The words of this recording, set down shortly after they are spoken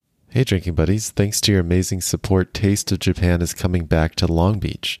Hey drinking buddies, thanks to your amazing support, Taste of Japan is coming back to Long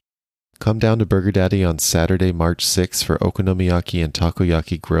Beach. Come down to Burger Daddy on Saturday, March 6th for okonomiyaki and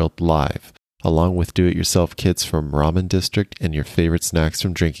takoyaki grilled live, along with do-it-yourself kits from Ramen District and your favorite snacks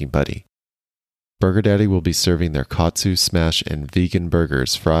from Drinking Buddy. Burger Daddy will be serving their katsu, smash, and vegan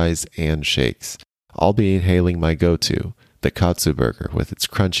burgers, fries, and shakes. I'll be inhaling my go-to, the katsu burger, with its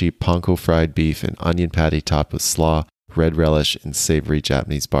crunchy panko fried beef and onion patty topped with slaw, red relish, and savory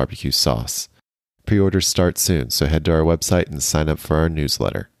Japanese barbecue sauce. Pre-orders start soon, so head to our website and sign up for our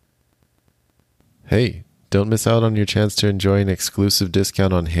newsletter. Hey, don't miss out on your chance to enjoy an exclusive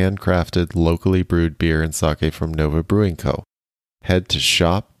discount on handcrafted, locally brewed beer and sake from Nova Brewing Co. Head to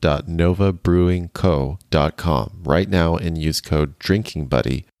shop.novabrewingco.com right now and use code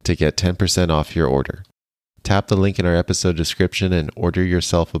DRINKINGBuddy to get 10% off your order. Tap the link in our episode description and order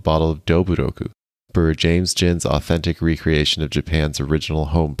yourself a bottle of Doburoku, Brewer James Jin's authentic recreation of Japan's original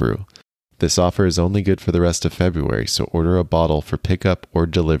home brew. This offer is only good for the rest of February, so order a bottle for pickup or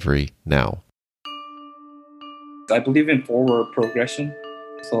delivery now. I believe in forward progression.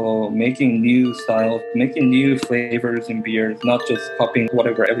 So making new styles, making new flavors in beers, not just copying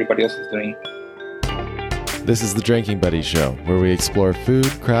whatever everybody else is doing. This is the Drinking Buddy Show, where we explore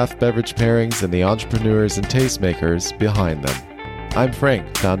food, craft beverage pairings, and the entrepreneurs and tastemakers behind them. I'm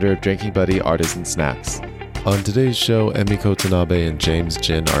Frank, founder of Drinking Buddy Artisan Snacks. On today's show, Emiko, Tanabe, and James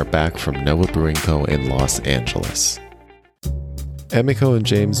Jin are back from Nova Brewing Co. in Los Angeles. Emiko and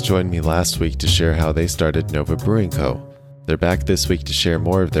James joined me last week to share how they started Nova Brewing Co. They're back this week to share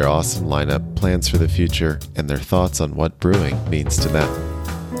more of their awesome lineup, plans for the future, and their thoughts on what brewing means to them.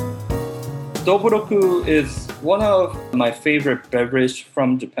 Doburoku is one of my favorite beverages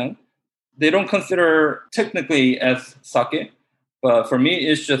from Japan. They don't consider technically as sake, but for me,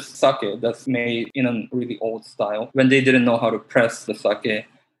 it's just sake that's made in a really old style. When they didn't know how to press the sake,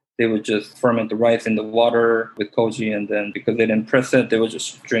 they would just ferment the rice in the water with koji, and then because they didn't press it, they would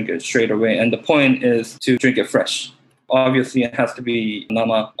just drink it straight away. And the point is to drink it fresh. Obviously, it has to be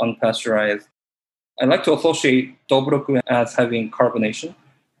nama, unpasteurized. I like to associate Doburoku as having carbonation.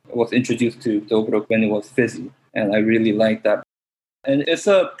 I was introduced to Doburoku when it was fizzy, and I really like that. And it's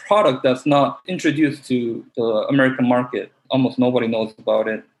a product that's not introduced to the American market. Almost nobody knows about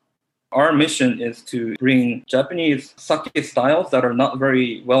it. Our mission is to bring Japanese sake styles that are not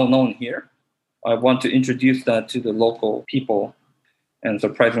very well known here. I want to introduce that to the local people. And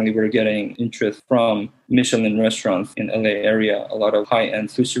surprisingly, we're getting interest from Michelin restaurants in LA area. A lot of high-end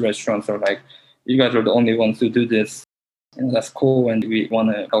sushi restaurants are like, you guys are the only ones who do this. And that's cool, and we want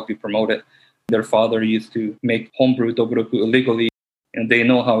to help you promote it. Their father used to make homebrew Doburoku illegally, and they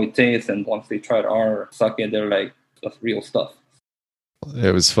know how it tastes. And once they tried our sake, they're like, that's real stuff.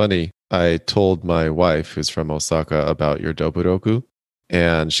 It was funny. I told my wife, who's from Osaka, about your Doburoku,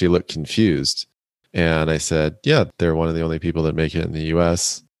 and she looked confused. And I said, yeah, they're one of the only people that make it in the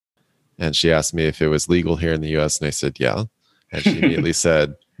U.S. And she asked me if it was legal here in the U.S. And I said, yeah. And she immediately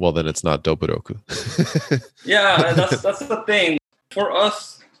said, well, then it's not Doburoku. Yeah, that's the thing. For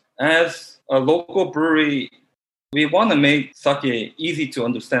us, as a local brewery, we want to make sake easy to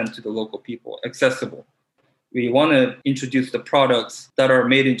understand to the local people, accessible. We want to introduce the products that are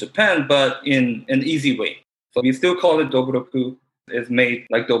made in Japan, but in an easy way. So we still call it Doburoku. It's made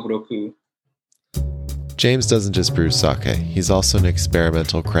like Doburoku. James doesn't just brew sake, he's also an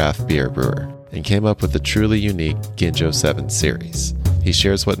experimental craft beer brewer and came up with a truly unique Ginjo 7 series. He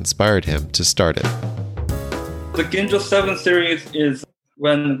shares what inspired him to start it. The Ginjo 7 series is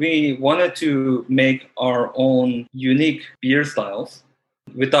when we wanted to make our own unique beer styles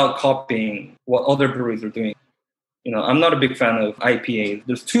without copying what other breweries are doing. You know, I'm not a big fan of IPAs.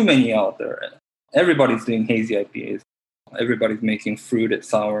 There's too many out there. Everybody's doing hazy IPAs. Everybody's making fruited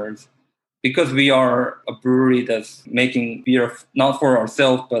sours. Because we are a brewery that's making beer not for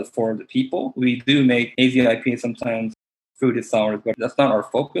ourselves, but for the people, we do make hazy IPAs sometimes, fruited sours, but that's not our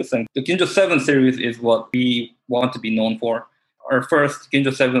focus. And the Ginjo 7 series is what we want to be known for. Our first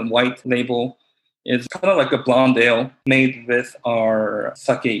Ginjo 7 white label is kind of like a blonde ale made with our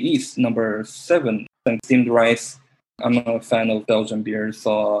sake yeast, number 7, and steamed rice. I'm a fan of Belgian beers,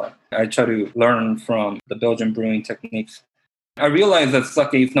 so I try to learn from the Belgian brewing techniques. I realized that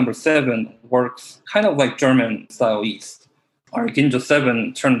sake yeast number 7 works kind of like German style yeast. Our Ginjo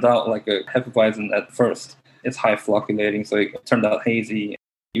 7 turned out like a Hefeweizen at first. It's high flocculating, so it turned out hazy.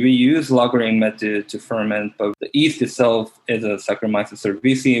 We use lagering method to ferment, but the yeast itself is a Saccharomyces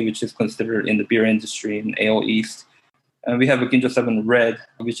cerevisiae, which is considered in the beer industry an ale yeast. And we have a Ginjo 7 red,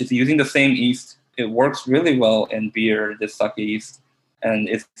 which is using the same yeast. It works really well in beer, this sake yeast, and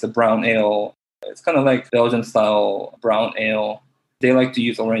it's a brown ale. It's kind of like Belgian-style brown ale. They like to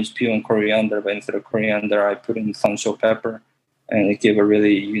use orange peel and coriander, but instead of coriander, I put in sansho pepper, and it gave a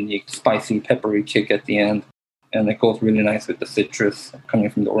really unique, spicy, peppery kick at the end. And it goes really nice with the citrus coming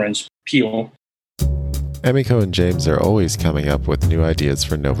from the orange peel. Emiko and James are always coming up with new ideas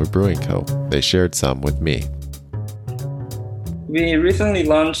for Nova Brewing Co. They shared some with me. We recently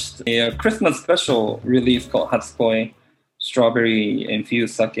launched a Christmas special release called Hatsukoi,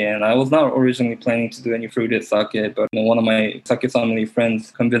 strawberry-infused sake. And I was not originally planning to do any fruited sake, but one of my sake family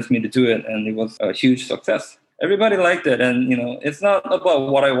friends convinced me to do it, and it was a huge success. Everybody liked it, and it's not about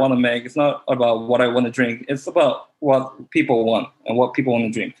what I want to make. It's not about what I want to drink. It's about what people want and what people want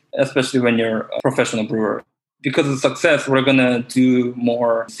to drink, especially when you're a professional brewer. Because of success, we're going to do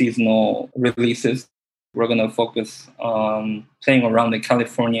more seasonal releases. We're going to focus on playing around in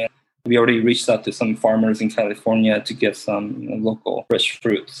California. We already reached out to some farmers in California to get some local fresh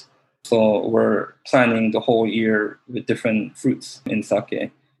fruits. So we're planning the whole year with different fruits in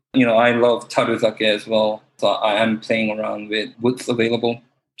sake. I love taruzake as well. So I am playing around with woods available.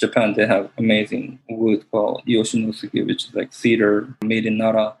 Japan, they have amazing wood called yoshinosuke, which is like cedar made in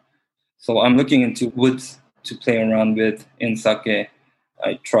Nara. So I'm looking into woods to play around with in sake.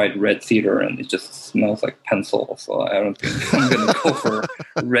 I tried red cedar and it just smells like pencil. So I don't think I'm going to go for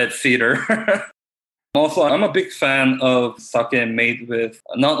red cedar. Also, I'm a big fan of sake made with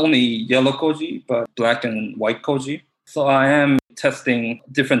not only yellow koji, but black and white koji. So I am testing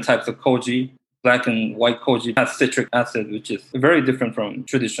different types of koji. Black and white koji has citric acid, which is very different from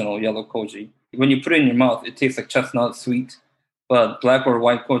traditional yellow koji. When you put it in your mouth, it tastes like chestnut sweet. But black or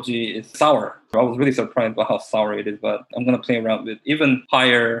white koji is sour. I was really surprised by how sour it is, but I'm going to play around with even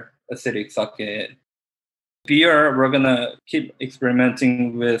higher acidic sake. Beer, we're going to keep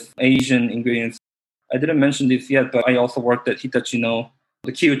experimenting with Asian ingredients. I didn't mention this yet, but I also worked at Hitachino,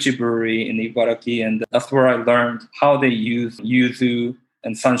 the Kiyuchi brewery in Ibaraki, and that's where I learned how they use yuzu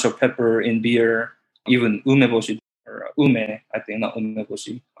and sansho pepper in beer, even umeboshi, or ume, I think, not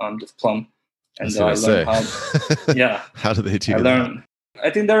umeboshi, just plum. And I learned how, yeah. How do they do that? I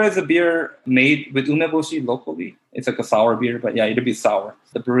think there is a beer made with umeboshi locally. It's like a sour beer, but yeah, it'll be sour.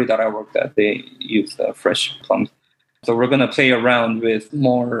 The brewery that I worked at, they use fresh plums. So we're going to play around with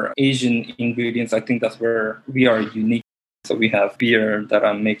more Asian ingredients. I think that's where we are unique. So we have beer that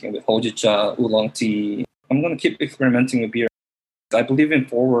I'm making with hojicha, oolong tea. I'm going to keep experimenting with beer. I believe in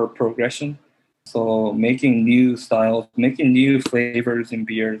forward progression. So making new styles, making new flavors in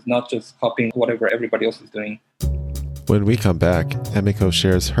beers, not just copying whatever everybody else is doing. When we come back, Emiko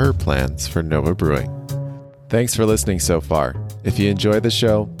shares her plans for Nova Brewing. Thanks for listening so far. If you enjoyed the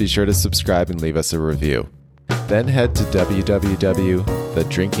show, be sure to subscribe and leave us a review. Then head to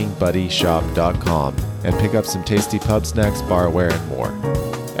www.thedrinkingbuddyshop.com and pick up some tasty pub snacks, barware, and more.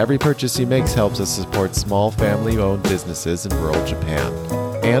 Every purchase you make helps us support small family-owned businesses in rural Japan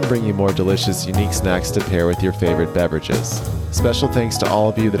and bring you more delicious, unique snacks to pair with your favorite beverages. Special thanks to all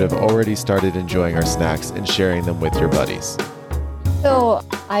of you that have already started enjoying our snacks and sharing them with your buddies. So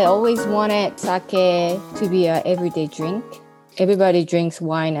I always wanted sake to be an everyday drink. Everybody drinks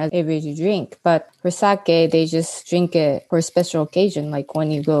wine as everyday drink, but for sake, they just drink it for a special occasion, like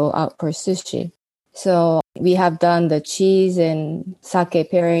when you go out for sushi. So we have done the cheese and sake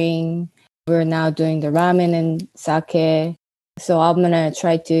pairing. We're now doing the ramen and sake. So I'm going to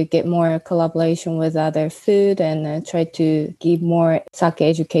try to get more collaboration with other food and try to give more sake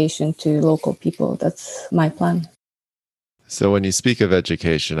education to local people. That's my plan. So when you speak of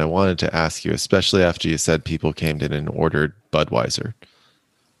education, I wanted to ask you, especially after you said people came in and ordered Budweiser,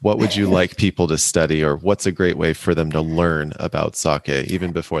 what would you like people to study, or what's a great way for them to learn about sake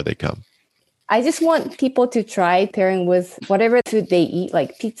even before they come? I just want people to try pairing with whatever food they eat,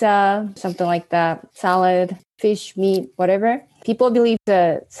 like pizza, something like that, salad, fish, meat, whatever. People believe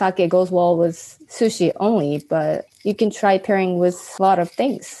that sake goes well with sushi only, but you can try pairing with a lot of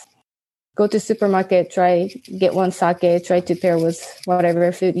things. Go to supermarket, get one sake, try to pair with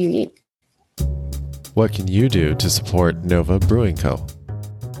whatever food you eat. What can you do to support Nova Brewing Co.?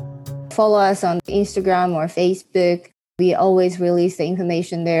 Follow us on Instagram or Facebook. We always release the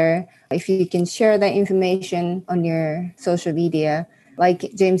information there. If you can share that information on your social media, like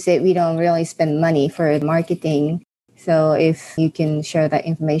James said, we don't really spend money for marketing. So if you can share that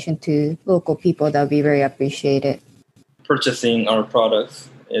information to local people, that would be very appreciated. Purchasing our products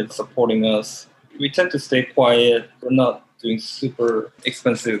is supporting us. We tend to stay quiet. We're not doing super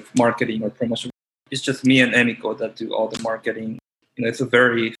expensive marketing or promotion. It's just me and Emiko that do all the marketing. It's a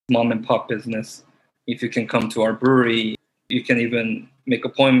very mom and pop business. If you can come to our brewery, you can even make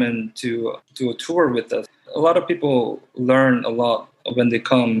appointment to do a tour with us. A lot of people learn a lot when they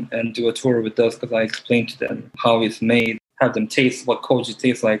come and do a tour with us because I explain to them how it's made, have them taste what koji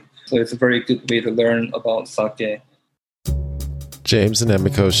tastes like. So it's a very good way to learn about sake. James and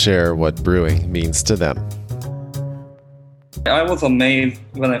Emiko share what brewing means to them. I was amazed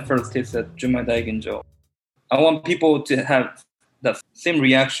when I first tasted Junmai Daiginjo. I want people to have that same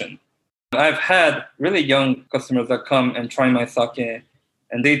reaction. I've had really young customers that come and try my sake,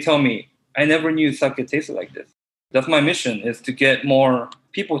 and they tell me, I never knew sake tasted like this. That's my mission, is to get more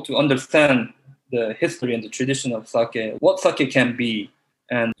people to understand the history and the tradition of sake, what sake can be,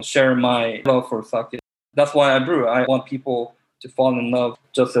 and share my love for sake. That's why I brew. I want people to fall in love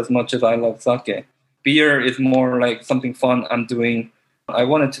just as much as I love sake. Beer is more like something fun I'm doing. I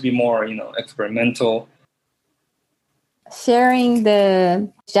want it to be more, experimental. Sharing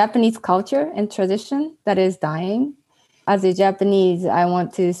the Japanese culture and tradition that is dying. As a Japanese, I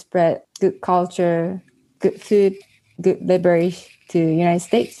want to spread good culture, good food, good beverage to the United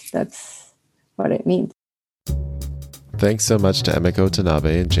States. That's what it means. Thanks so much to Emiko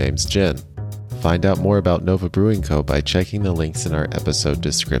Tanabe and James Jin. Find out more about Nova Brewing Co. by checking the links in our episode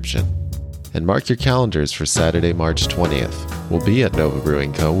description. And mark your calendars for Saturday, March 20th. We'll be at Nova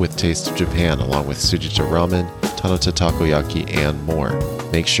Brewing Co. with Taste of Japan along with Tsujita Ramen, Tanota Takoyaki, and more.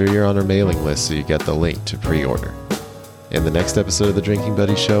 Make sure you're on our mailing list so you get the link to pre-order. In the next episode of The Drinking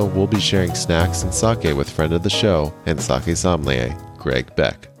Buddy Show, we'll be sharing snacks and sake with friend of the show and sake sommelier, Greg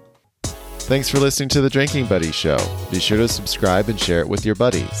Beck. Thanks for listening to The Drinking Buddy Show. Be sure to subscribe and share it with your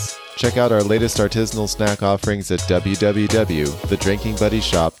buddies. Check out our latest artisanal snack offerings at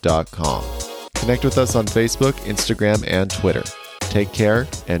www.thedrinkingbuddyshop.com. Connect with us on Facebook, Instagram, and Twitter. Take care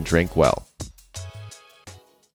and drink well.